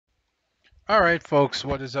Alright folks,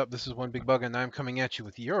 what is up? This is One Big Bugga and I'm coming at you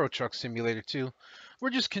with Euro Truck Simulator 2. We're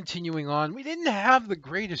just continuing on. We didn't have the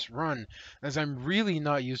greatest run, as I'm really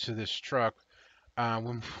not used to this truck.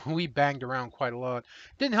 When we banged around quite a lot.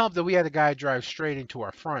 Didn't help that we had a guy drive straight into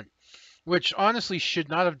our front, which honestly should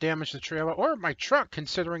not have damaged the trailer or my truck,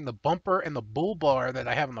 considering the bumper and the bull bar that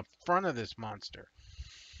I have on the front of this monster.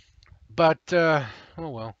 But, oh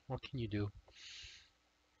well, what can you do?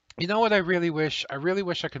 You know what I really wish? I really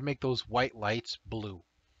wish I could make those white lights blue.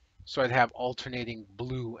 So I'd have alternating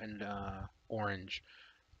blue and orange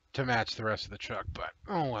to match the rest of the truck, but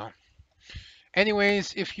oh well.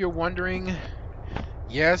 Anyways, if you're wondering,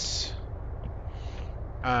 yes,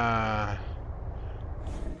 I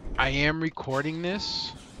am recording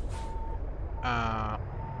this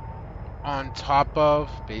on top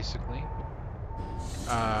of, basically,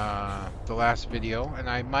 the last video, and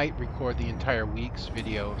I might record the entire week's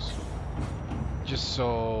videos, just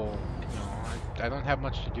so, you know, I don't have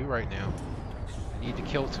much to do right now. I need to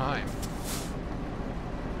kill time.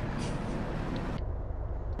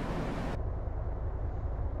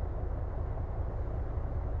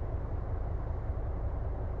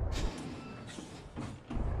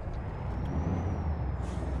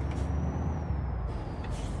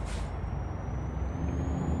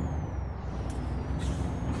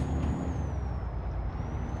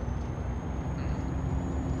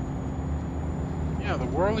 Yeah, the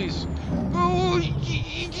Whirlies.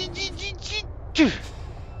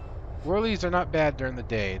 Whirlies are not bad during the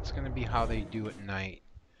day. It's going to be how they do at night.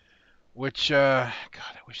 Which, God,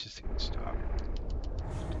 I wish this thing would stop.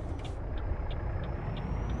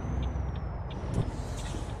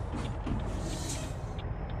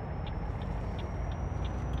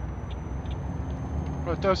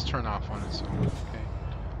 Oh, it does turn off on its own. Okay.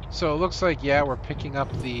 So it looks like, yeah, we're picking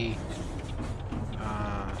up the...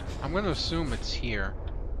 I'm going to assume it's here,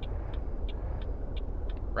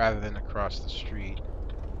 rather than across the street.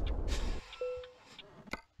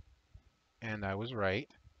 And I was right.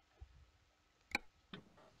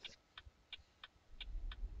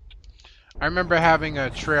 I remember having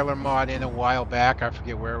a trailer mod in a while back, I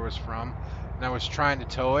forget where it was from, and I was trying to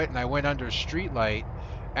tow it, and I went under a street light,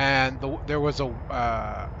 and there was an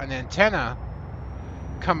antenna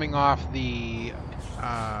coming off the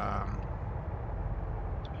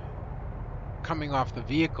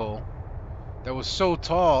vehicle that was so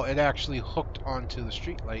tall it actually hooked onto the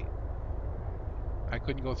street light. I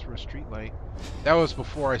couldn't go through a street light. That was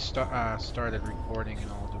before I started recording, in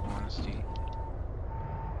all due honesty.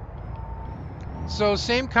 So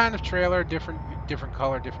same kind of trailer, different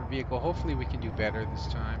color, different vehicle. Hopefully we can do better this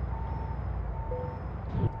time.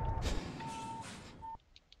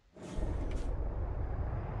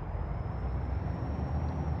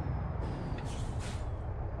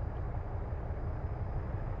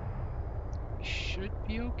 Should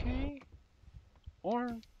be okay. Or,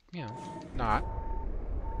 you know, not.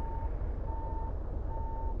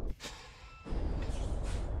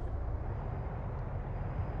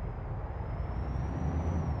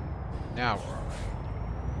 Now we're alright.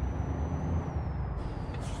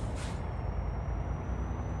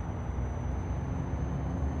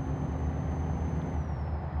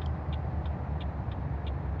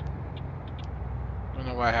 I don't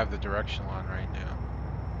know why I have the directional on right now.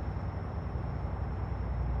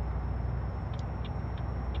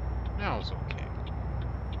 Now it's okay.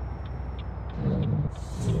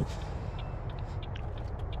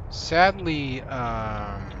 Sadly,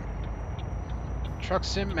 Truck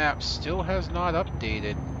Sim Map still has not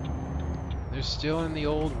updated. They're still in the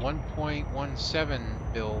old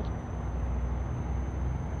 1.17 build.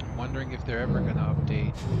 I'm wondering if they're ever going to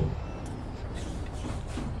update.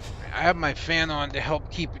 I have my fan on to help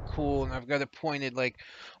keep it cool, and I've got it pointed like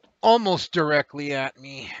almost directly at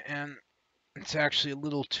me, and it's actually a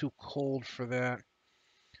little too cold for that.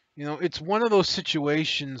 You know, it's one of those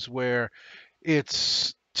situations where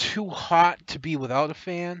it's too hot to be without a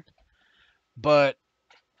fan, but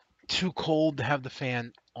too cold to have the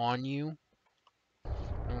fan on you. You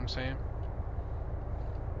know what I'm saying?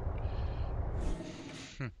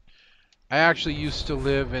 I actually used to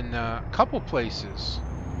live in a couple places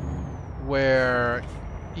where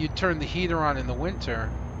you turn the heater on in the winter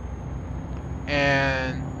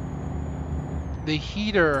and the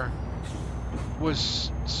heater was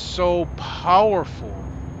so powerful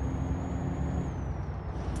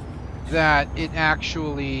that it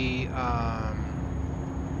actually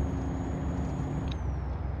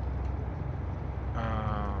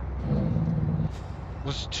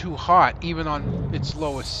was too hot even on its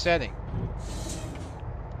lowest setting.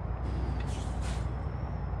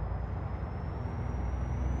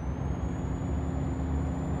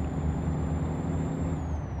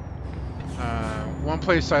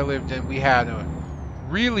 place I lived in, we had a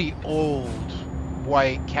really old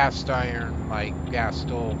white cast iron like gas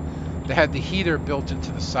stove that had the heater built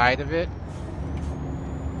into the side of it.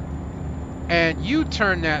 And you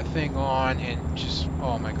turn that thing on and just,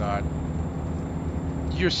 oh my God,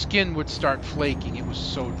 your skin would start flaking. It was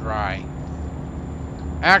so dry.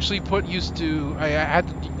 I actually I had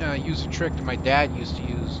to use a trick that my dad used to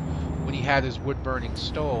use when he had his wood burning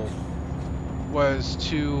stove, was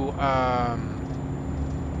to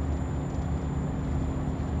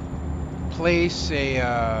place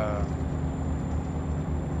a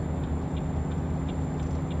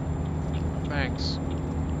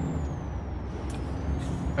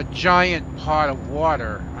giant pot of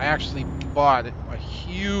water. I actually bought a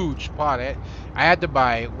huge pot. I had to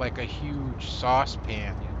buy like a huge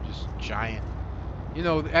saucepan, just giant.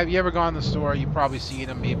 Have you ever gone to the store? You've probably seen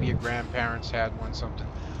them. Maybe your grandparents had one, something.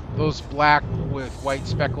 Those black with white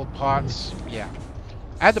speckled pots. Yeah.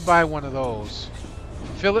 I had to buy one of those.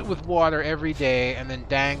 Fill it with water every day, and then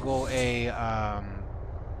dangle a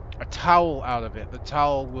towel out of it. The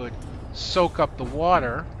towel would soak up the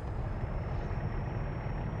water,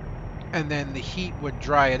 and then the heat would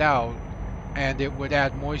dry it out, and it would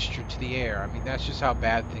add moisture to the air. I mean, that's just how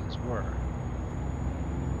bad things were.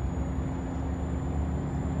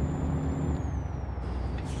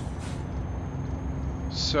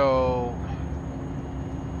 So,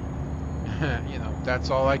 that's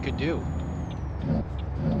all I could do.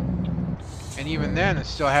 And even then, I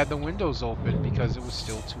still had the windows open because it was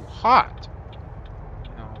still too hot.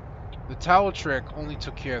 The towel trick only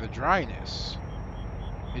took care of the dryness.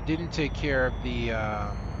 It didn't take care of the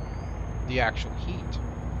actual heat.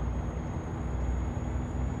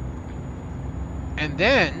 And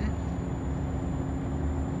then,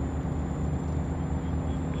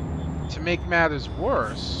 to make matters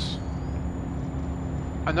worse,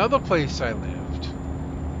 another place I lived.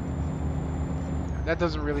 That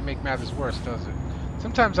doesn't really make matters worse, does it?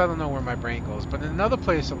 Sometimes I don't know where my brain goes, but in another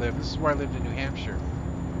place I lived, this is where I lived in New Hampshire,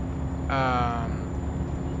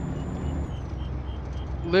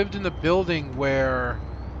 lived in a building where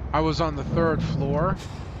I was on the 3rd floor,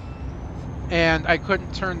 and I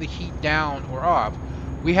couldn't turn the heat down or off.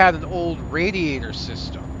 We had an old radiator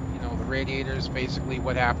system. The radiators, basically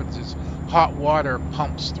what happens is hot water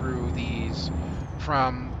pumps through these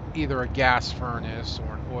from either a gas furnace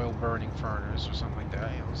or an oil burning furnace or something like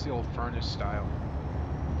that. It's the old furnace style.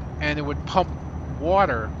 And it would pump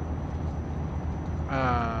water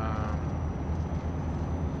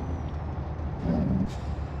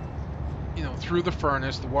through the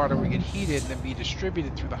furnace. The water would get heated and then be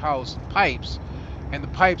distributed through the house in pipes, and the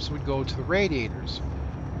pipes would go to the radiators.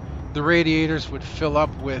 The radiators would fill up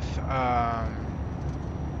with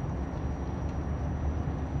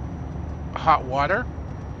hot water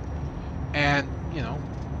and,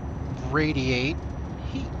 radiate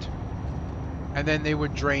heat. And then they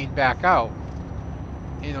would drain back out.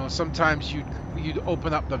 Sometimes you'd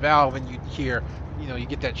open up the valve and you'd hear, you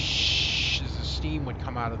get that shh as the steam would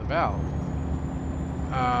come out of the valve.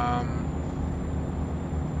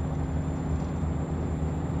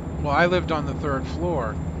 Well, I lived on the 3rd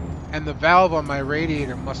floor, and the valve on my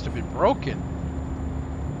radiator must have been broken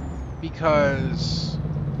because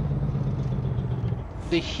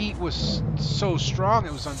the heat was so strong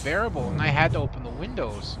it was unbearable, and I had to open the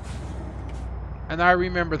windows. And I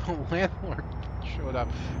remember the landlord showed up.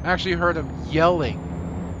 I actually heard him yelling,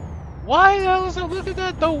 "Why the hell is it? Look at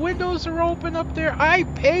that! The windows are open up there. I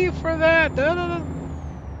pay for that!"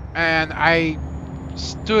 And I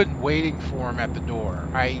stood waiting for him at the door.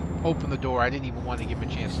 I opened the door. I didn't even want to give him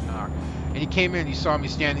a chance to knock. And he came in. He saw me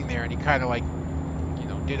standing there, and he kind of like,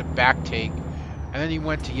 did a back take. And then he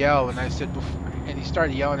went to yell, and I said, and he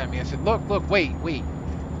started yelling at me. I said, "Look, wait,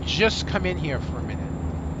 just come in here for a minute."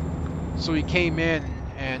 So he came in,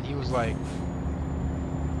 and he was like,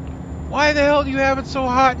 "Why the hell do you have it so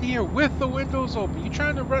hot in here with the windows open? You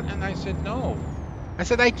trying to run?" And I said, "No." I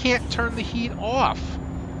said, "I can't turn the heat off.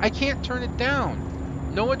 I can't turn it down.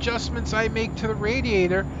 No adjustments I make to the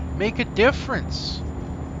radiator make a difference.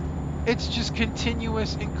 It's just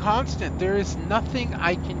continuous and constant. There is nothing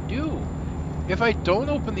I can do. If I don't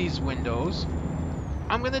open these windows,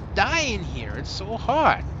 I'm going to die in here. It's so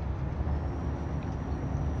hot."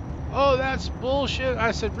 "Oh, that's bullshit."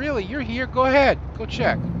 I said, "Really? You're here? Go ahead. Go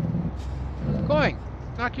check. I'm going.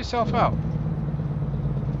 Knock yourself out."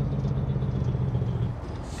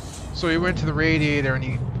 So he went to the radiator and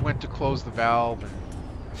he went to close the valve. And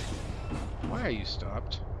why are you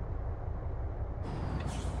stopped?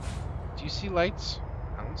 Do you see lights?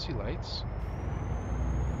 I don't see lights.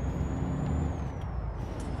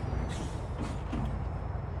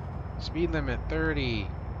 This Speed limit 30.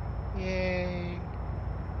 Yay.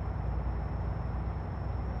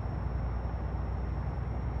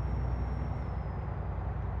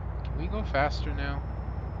 Can we go faster now?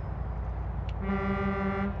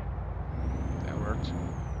 That worked.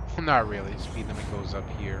 Well, not really. Speed limit goes up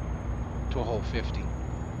here to a whole 50.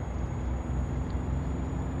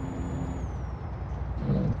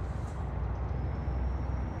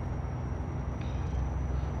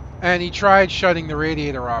 And he tried shutting the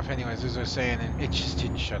radiator off anyways, as I was saying, and it just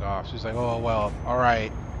didn't shut off. So he's like, oh, well,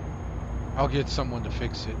 alright. I'll get someone to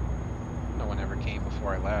fix it. No one ever came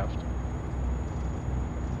before I left.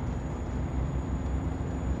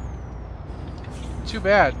 Too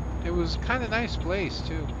bad. It was kind of nice place,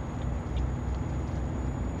 too.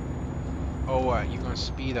 Oh, what? You're going to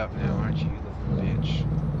speed up now, aren't you, you little bitch?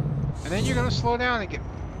 And then you're going to slow down again.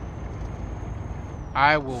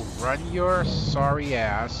 I will run your sorry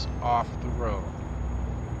ass off the road.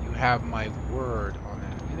 You have my word on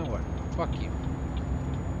that. You know what? Fuck you.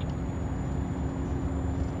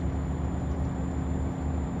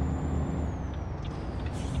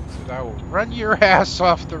 So I will run your ass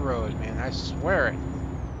off the road, man. I swear it.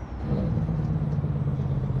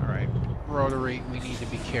 Alright. Rotary, we need to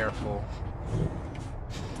be careful.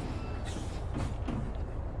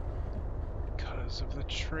 Because of the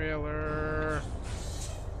trailer.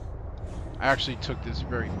 I actually took this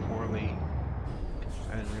very poorly.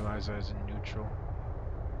 I didn't realize I was in neutral.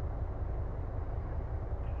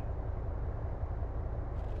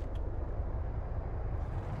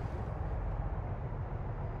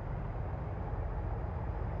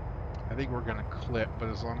 I think we're gonna clip, but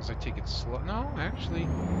as long as I take it slow. No, actually,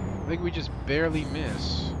 I think we just barely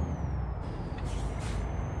miss.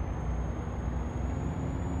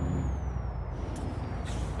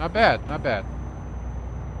 Not bad, not bad.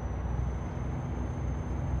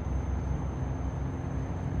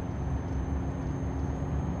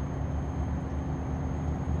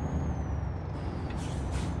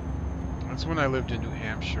 That's when I lived in New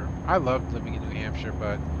Hampshire. I loved living in New Hampshire,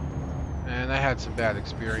 but and I had some bad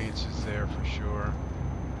experiences there for sure.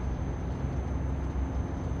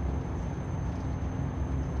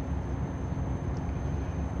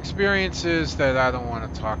 Experiences that I don't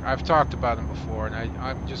want to talk. I've talked about them before, and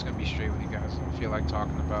I'm just going to be straight with you guys. I don't feel like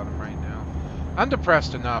talking about them right now. I'm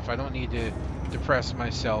depressed enough. I don't need to depress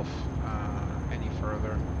myself any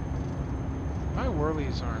further. My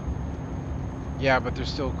whirlies aren't... Yeah, but they're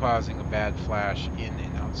still causing a bad flash in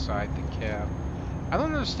and outside the cab. I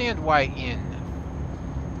don't understand why in.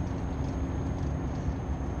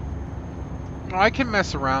 I can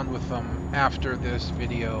mess around with them after this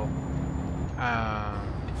video.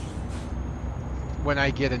 When I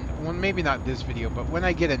get well, maybe not this video, but when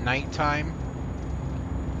I get a nighttime,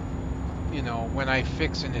 you know, when I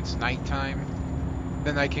fix and it's nighttime,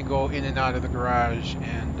 then I can go in and out of the garage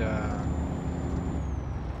and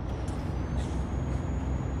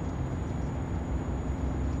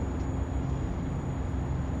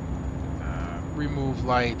remove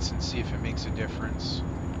lights and see if it makes a difference.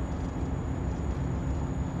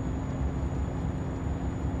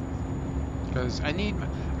 Because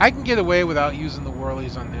I can get away without using the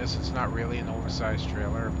whirlies on this. It's not really an oversized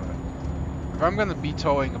trailer, but if I'm going to be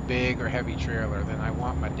towing a big or heavy trailer, then I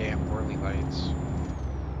want my damn whirly lights.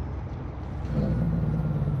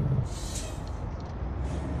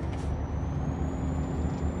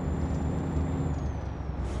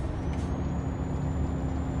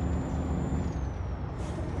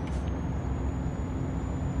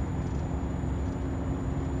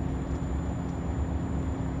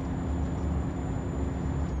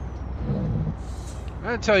 I'm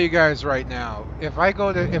gonna tell you guys right now, if I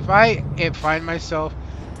find myself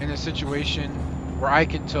in a situation where I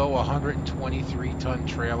can tow a 123-ton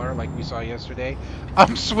trailer like we saw yesterday,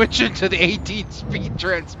 I'm switching to the 18-speed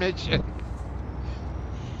transmission.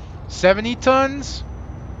 70 tons,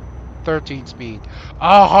 13 speed.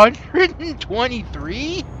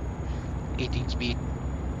 123, 18 speed.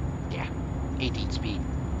 Yeah, 18 speed.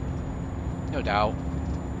 No doubt.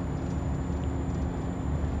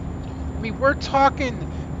 I mean, we're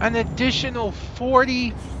talking an additional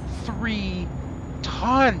 43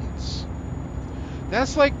 tons.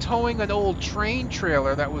 That's like towing an old train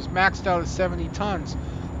trailer that was maxed out at 70 tons,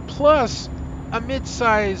 plus a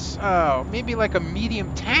mid-size, maybe like a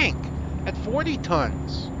medium tank at 40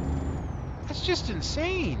 tons. That's just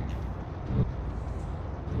insane.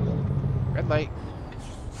 Red light.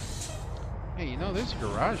 Hey, you know, there's a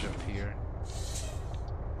garage up here.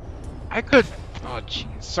 I could... Oh,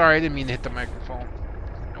 jeez. Sorry, I didn't mean to hit the microphone.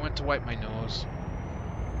 I went to wipe my nose.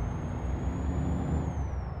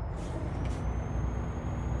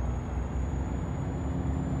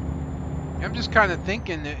 I'm just kind of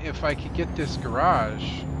thinking that if I could get this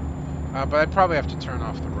garage, but I'd probably have to turn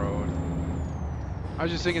off the road. I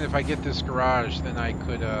was just thinking if I get this garage, then I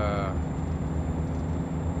could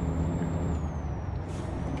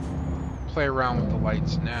play around with the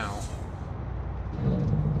lights now.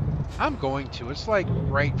 I'm going to. It's like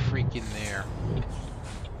right freaking there.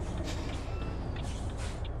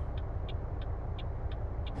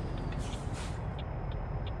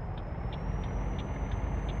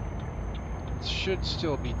 It should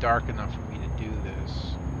still be dark enough for me to do this.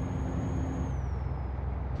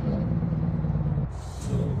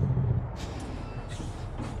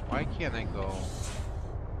 Why can't I go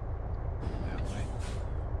that way?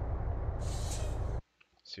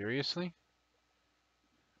 Seriously?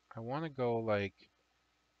 I want to go like...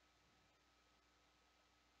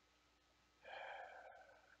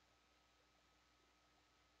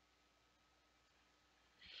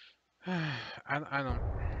 I don't...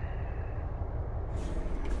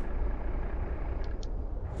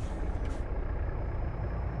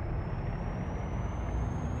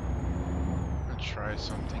 Let's try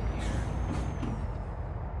something here.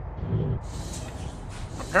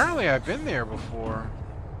 Apparently I've been there before.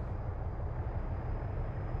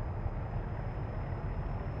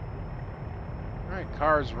 Alright,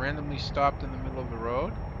 cars randomly stopped in the middle of the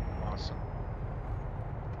road. Awesome.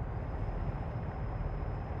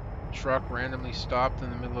 Truck randomly stopped in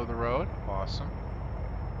the middle of the road. Awesome.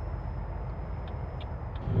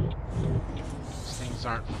 These things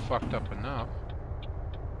aren't fucked up enough.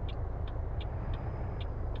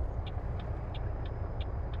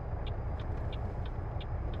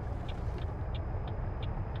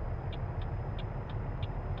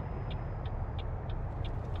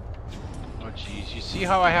 Oh geez, you see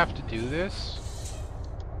how I have to do this?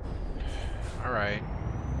 Alright.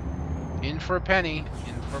 In for a penny,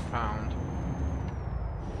 in for a pound.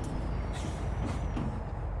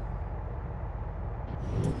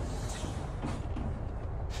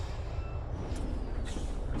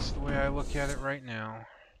 That's the way I look at it right now.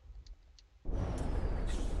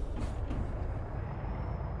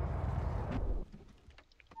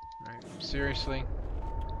 Alright, seriously?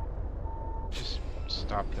 Just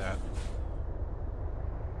stop that.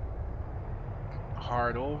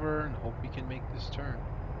 Hard over and hope we can make this turn.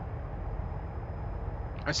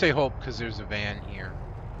 I say hope because there's a van here.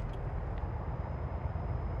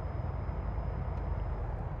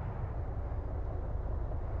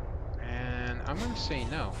 And I'm going to say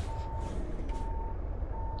no.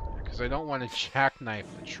 Because I don't want to jackknife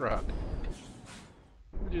the truck.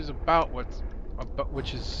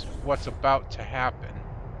 Which is what's about to happen.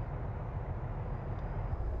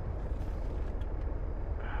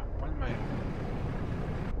 What am I...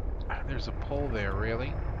 There's a pole there,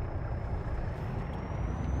 really?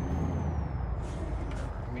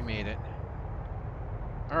 We made it.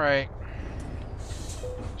 Alright.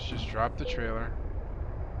 Let's just drop the trailer.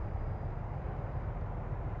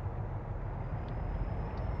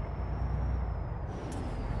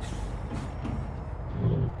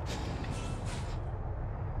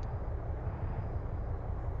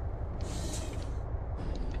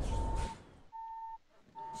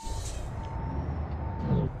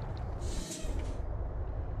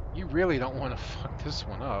 You really don't want to fuck this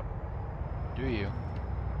one up, do you?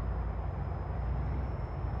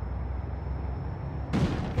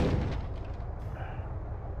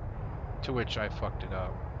 To which I fucked it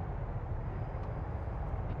up.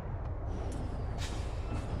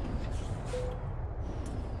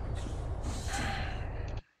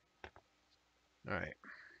 Alright.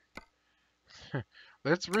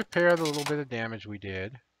 Let's repair the little bit of damage we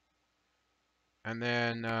did. And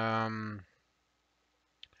then,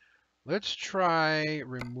 let's try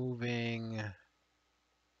removing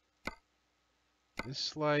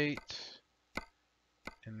this light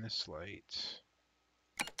and this light.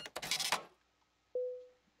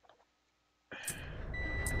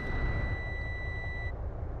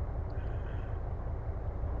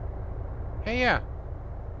 Hey, yeah,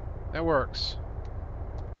 that works.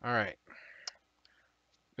 All right.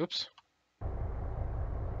 Oops.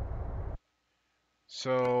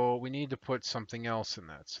 So we need to put something else in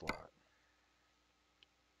that slot.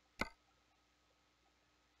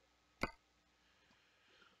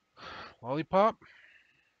 Lollipop?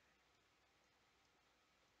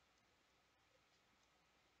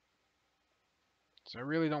 So I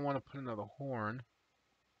really don't want to put another horn.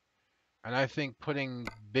 And I think putting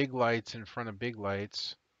big lights in front of big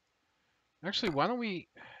lights. Actually, why don't we...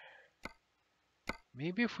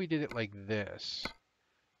 Maybe if we did it like this.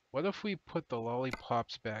 What if we put the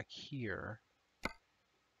lollipops back here?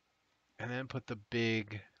 And then put the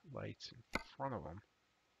big lights in front of them.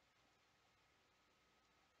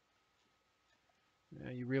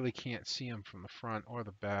 You really can't see them from the front or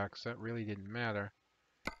the back, so that really didn't matter.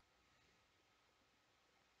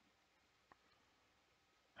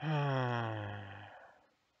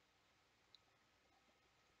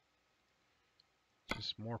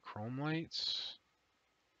 Just more chrome lights.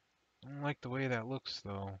 I don't like the way that looks,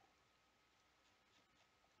 though.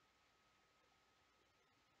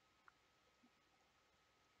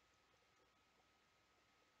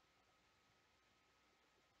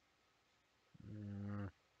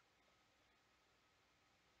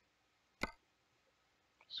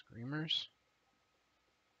 Screamers.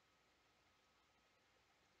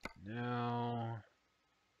 No.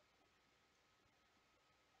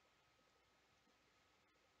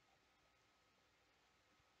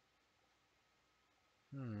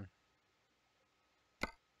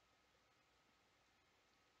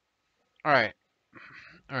 All right.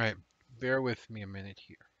 All right. Bear with me a minute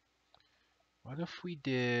here. What if we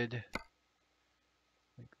did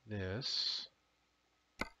like this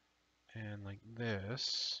and like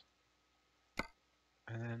this,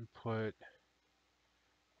 and then put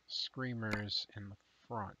screamers in the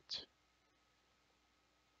front?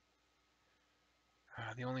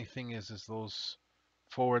 The only thing is those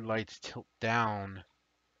forward lights tilt down.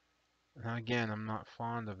 And again, I'm not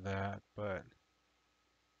fond of that, but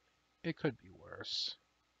it could be worse.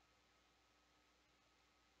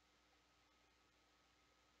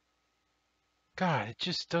 God, it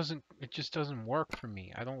just doesn't work for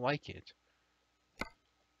me. I don't like it.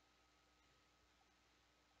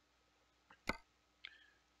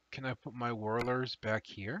 Can I put my whirlers back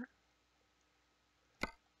here?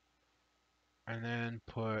 And then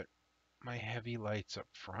put my heavy lights up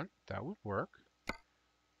front? That would work.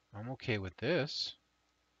 I'm okay with this.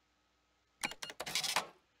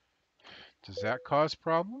 Does that cause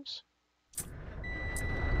problems?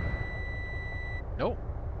 Nope.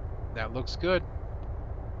 That looks good.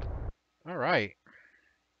 All right.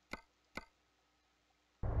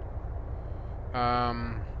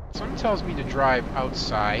 Something tells me to drive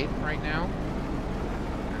outside right now.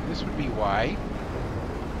 And this would be why.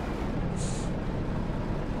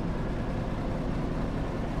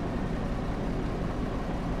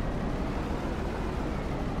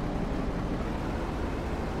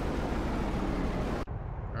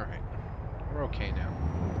 All right. We're okay now.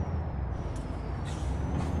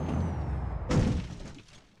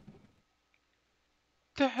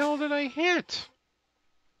 The hell did I hit?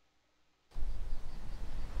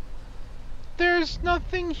 There's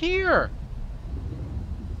nothing here.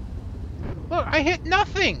 Look, I hit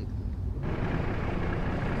nothing.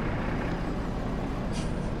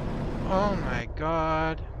 Oh my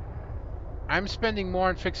god. I'm spending more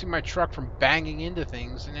on fixing my truck from banging into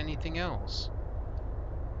things than anything else.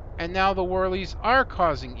 And now the whirlies are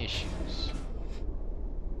causing issues.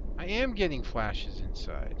 I am getting flashes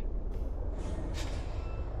inside.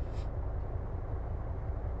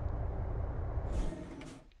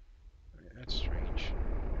 That's strange.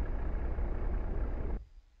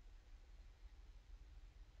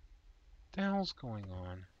 What the hell's going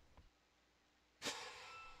on?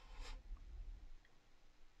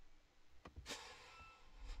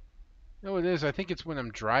 No, it is. I think it's when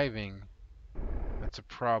I'm driving. That's a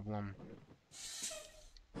problem.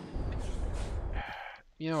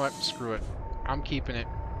 You know what? Screw it. I'm keeping it.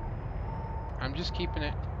 I'm just keeping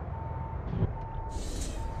it.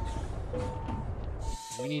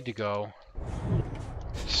 We need to go.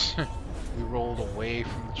 We rolled away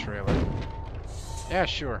from the trailer. Yeah,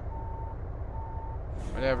 sure.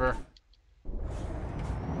 Whatever.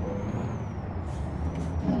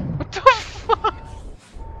 What the fuck?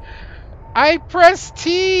 I pressed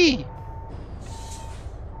T!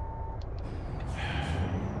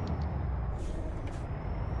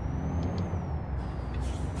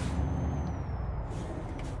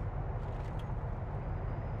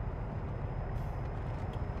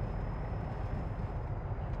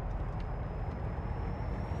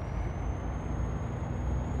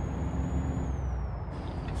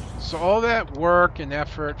 So all that work and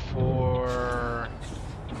effort for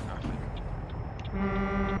nothing.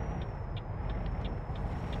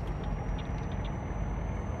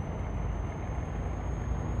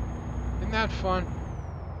 Isn't that fun?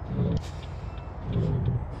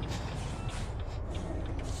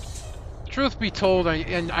 Truth be told,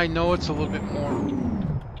 I know it's a little bit more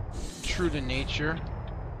true to nature.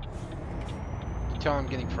 You can tell I'm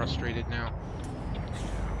getting frustrated now.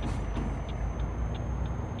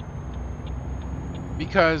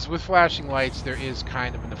 Because with flashing lights, there is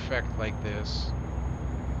kind of an effect like this.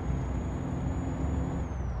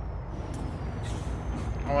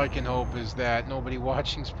 All I can hope is that nobody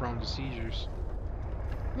watching is prone to seizures.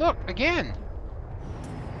 Look, again!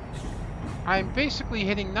 I'm basically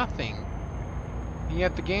hitting nothing. And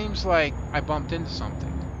yet the game's like, I bumped into something.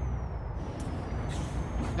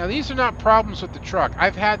 Now these are not problems with the truck.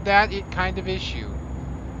 I've had that kind of issue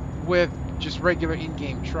with just regular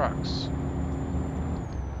in-game trucks.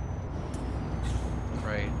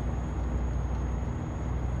 Right.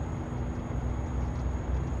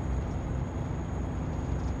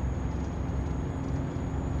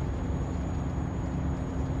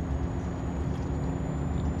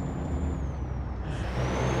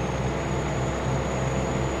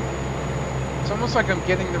 It's almost like I'm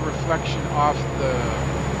getting the reflection off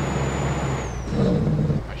the...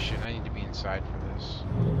 Oh shit, I need to be inside for this.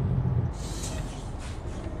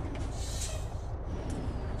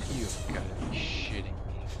 You've got to be shitting me.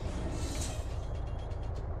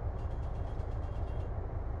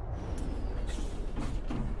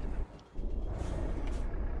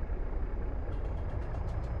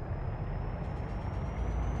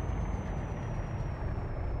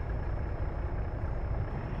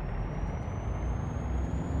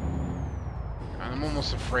 I'm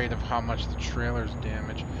almost afraid of how much the trailer's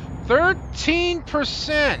damaged.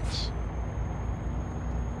 13%!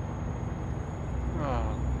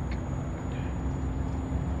 Oh, God.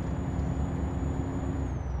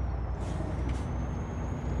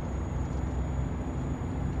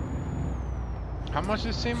 How much did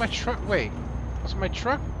it say my truck? Wait, was my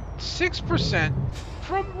truck 6%?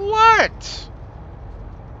 From what?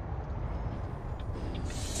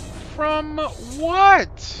 From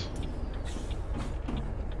what?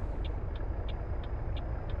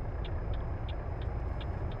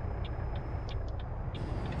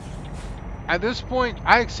 At this point,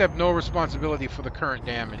 I accept no responsibility for the current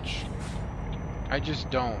damage. I just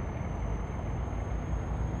don't.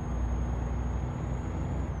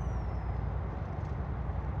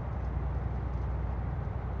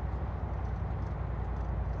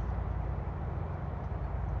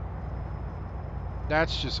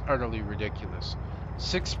 That's just utterly ridiculous.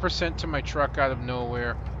 6% to my truck out of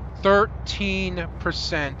nowhere.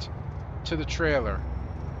 13% to the trailer.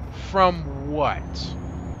 From what?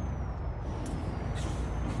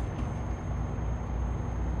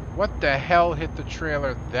 What the hell hit the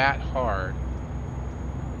trailer that hard?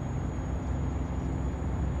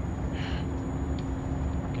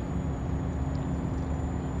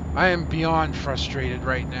 I am beyond frustrated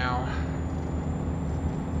right now.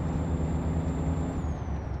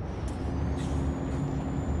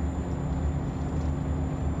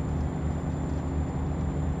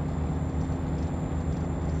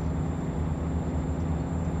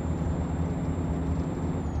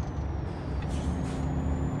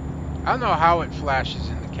 I don't know how it flashes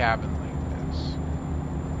in the cabin like this.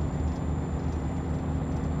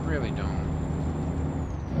 I really don't.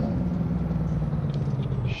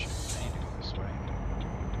 Shit, I need to go this way.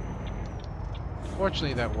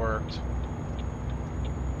 Fortunately, that worked.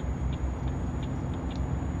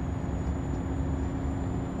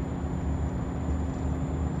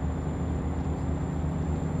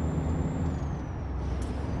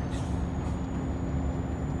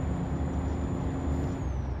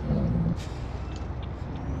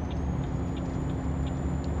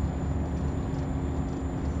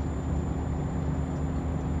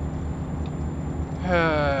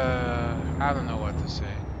 I don't know what to say.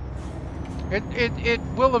 It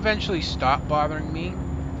will eventually stop bothering me.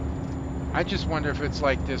 I just wonder if it's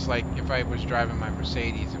like this, like if I was driving my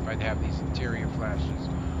Mercedes, if I'd have these interior flashes,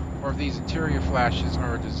 or if these interior flashes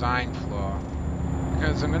are a design flaw.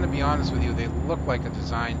 Because I'm going to be honest with you, they look like a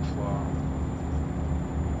design flaw.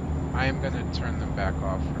 I am going to turn them back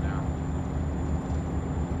off for now.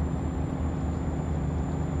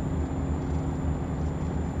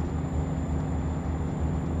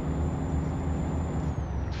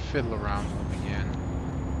 Fiddle around with them again.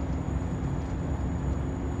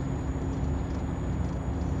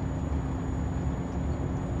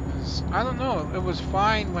 I don't know, it was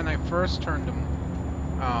fine when I first turned them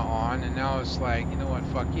on, and now it's like, you know what,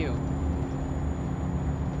 fuck you.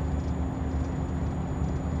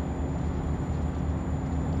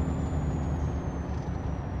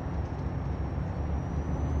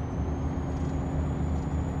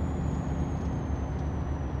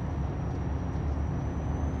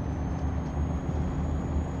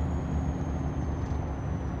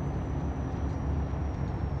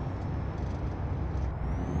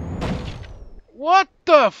 What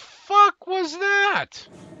the fuck was that?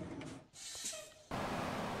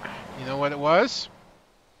 You know what it was?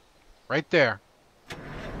 Right there.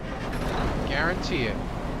 Guarantee it.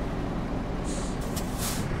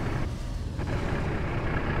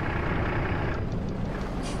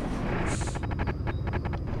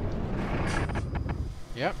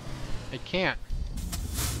 Yep. It can't.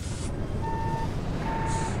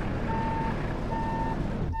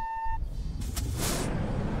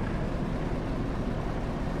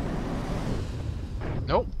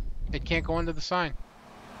 Nope. It can't go under the sign.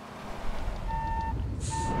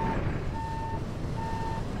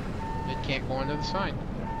 It can't go under the sign.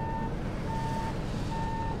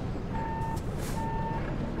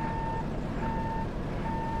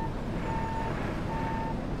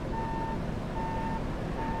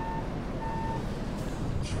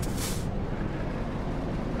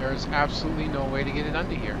 There's absolutely no way to get it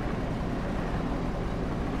under here.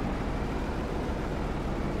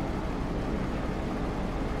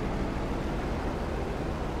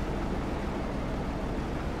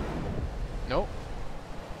 Nope.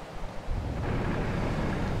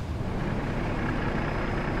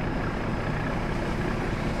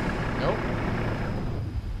 Nope.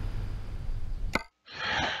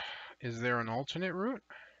 Is there an alternate route?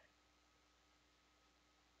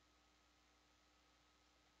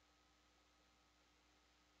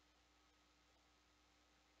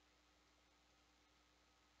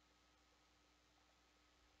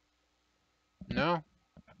 No.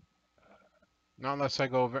 Not unless I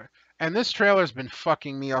go over. And this trailer's been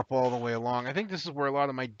fucking me up all the way along. I think this is where a lot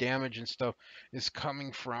of my damage and stuff is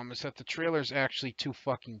coming from, is that the trailer's actually too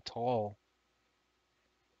fucking tall.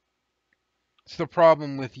 It's the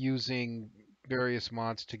problem with using various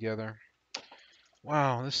mods together.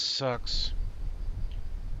 Wow, this sucks.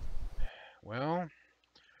 Well,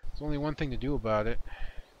 there's only one thing to do about it.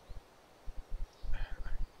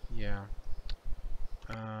 Yeah.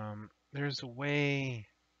 There's a way.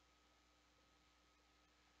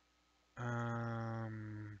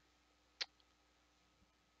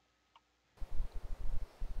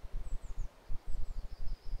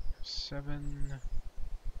 7,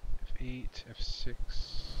 F8, F6.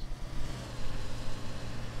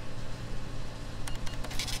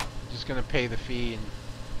 I'm just gonna pay the fee and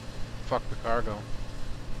fuck the cargo.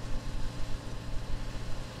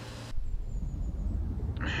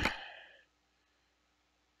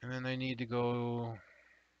 And then I need to go.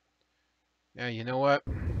 Yeah, you know what?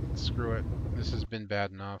 Screw it. This has been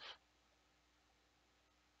bad enough.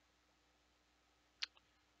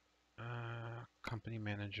 Company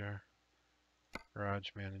manager. Garage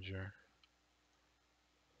manager.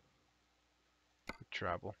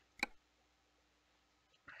 Travel.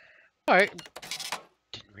 I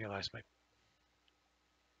didn't realize my...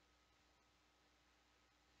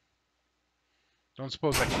 Don't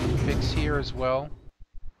suppose I can fix here as well?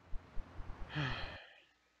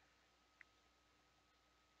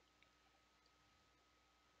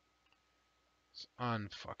 It's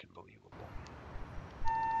unfucking believable.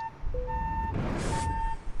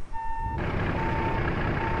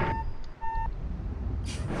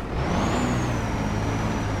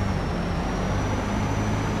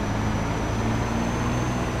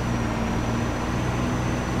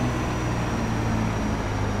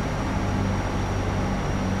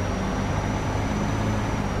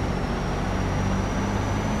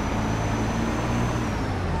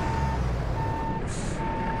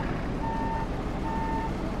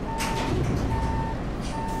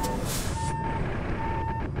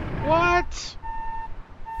 What?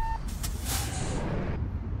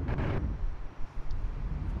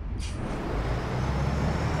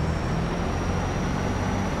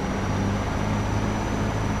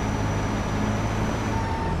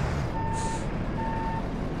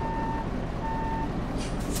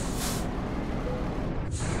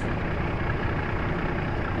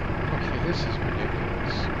 Okay, this is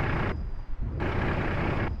ridiculous.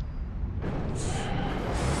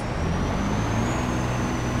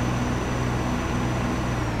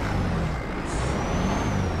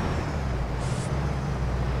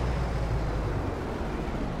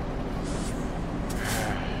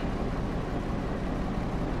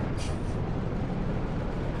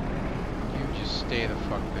 Stay the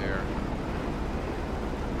fuck there.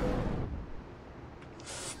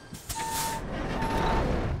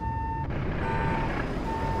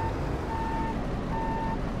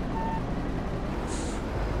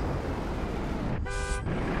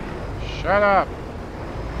 Shut up!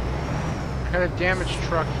 I got a damaged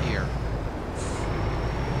truck here.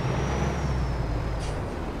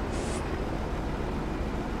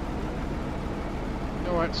 You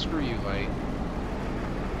know what? Screw you, light.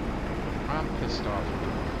 I'm pissed off.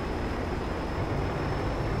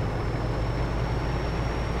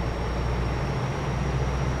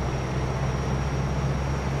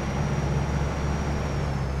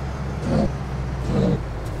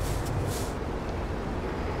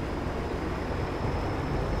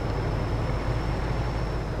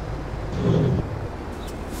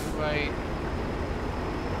 Right.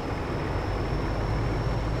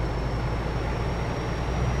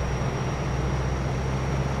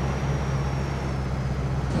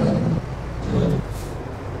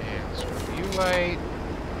 sight.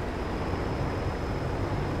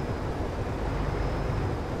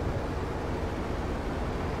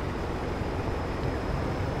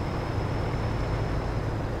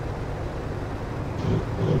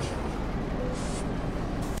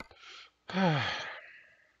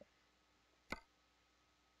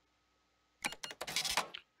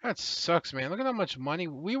 That sucks, man. Look at how much money.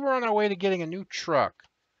 We were on our way to getting a new truck,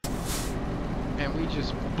 and we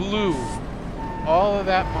just blew all of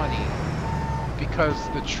that money because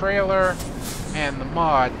the trailer and the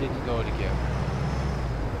mod didn't go together.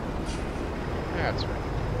 That's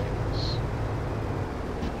ridiculous.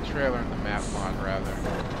 The trailer and the map mod, rather.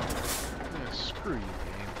 Yeah, screw you, game.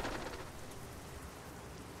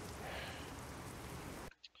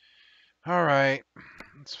 Alright,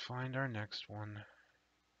 let's find our next one.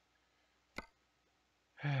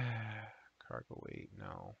 Cargo weight,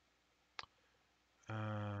 no.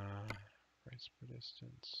 Price per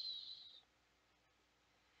distance.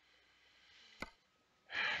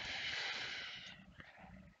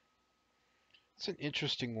 It's an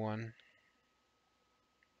interesting one.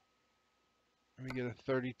 Let me get a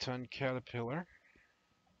 30-ton Caterpillar.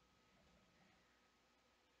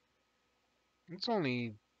 It's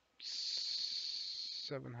only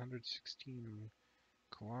 716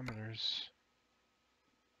 kilometers.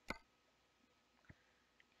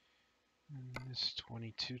 And this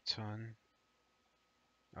 22-ton.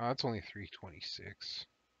 Oh, that's only 326.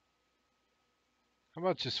 How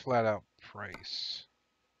about just flat out price?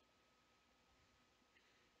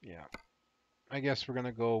 Yeah. I guess we're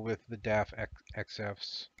gonna go with the DAF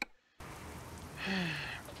XFs.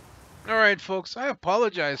 Alright, folks, I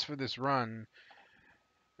apologize for this run.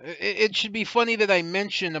 It should be funny that I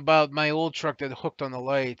mention about my old truck that hooked on the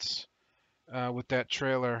lights with that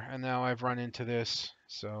trailer, and now I've run into this,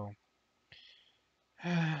 so...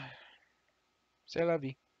 C'est la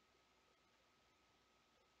vie.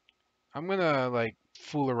 I'm gonna, like,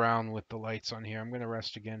 fool around with the lights on here. I'm gonna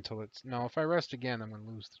rest again till it's... No, if I rest again, I'm gonna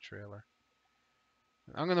lose the trailer.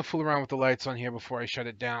 I'm gonna fool around with the lights on here before I shut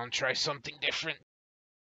it down. Try something different.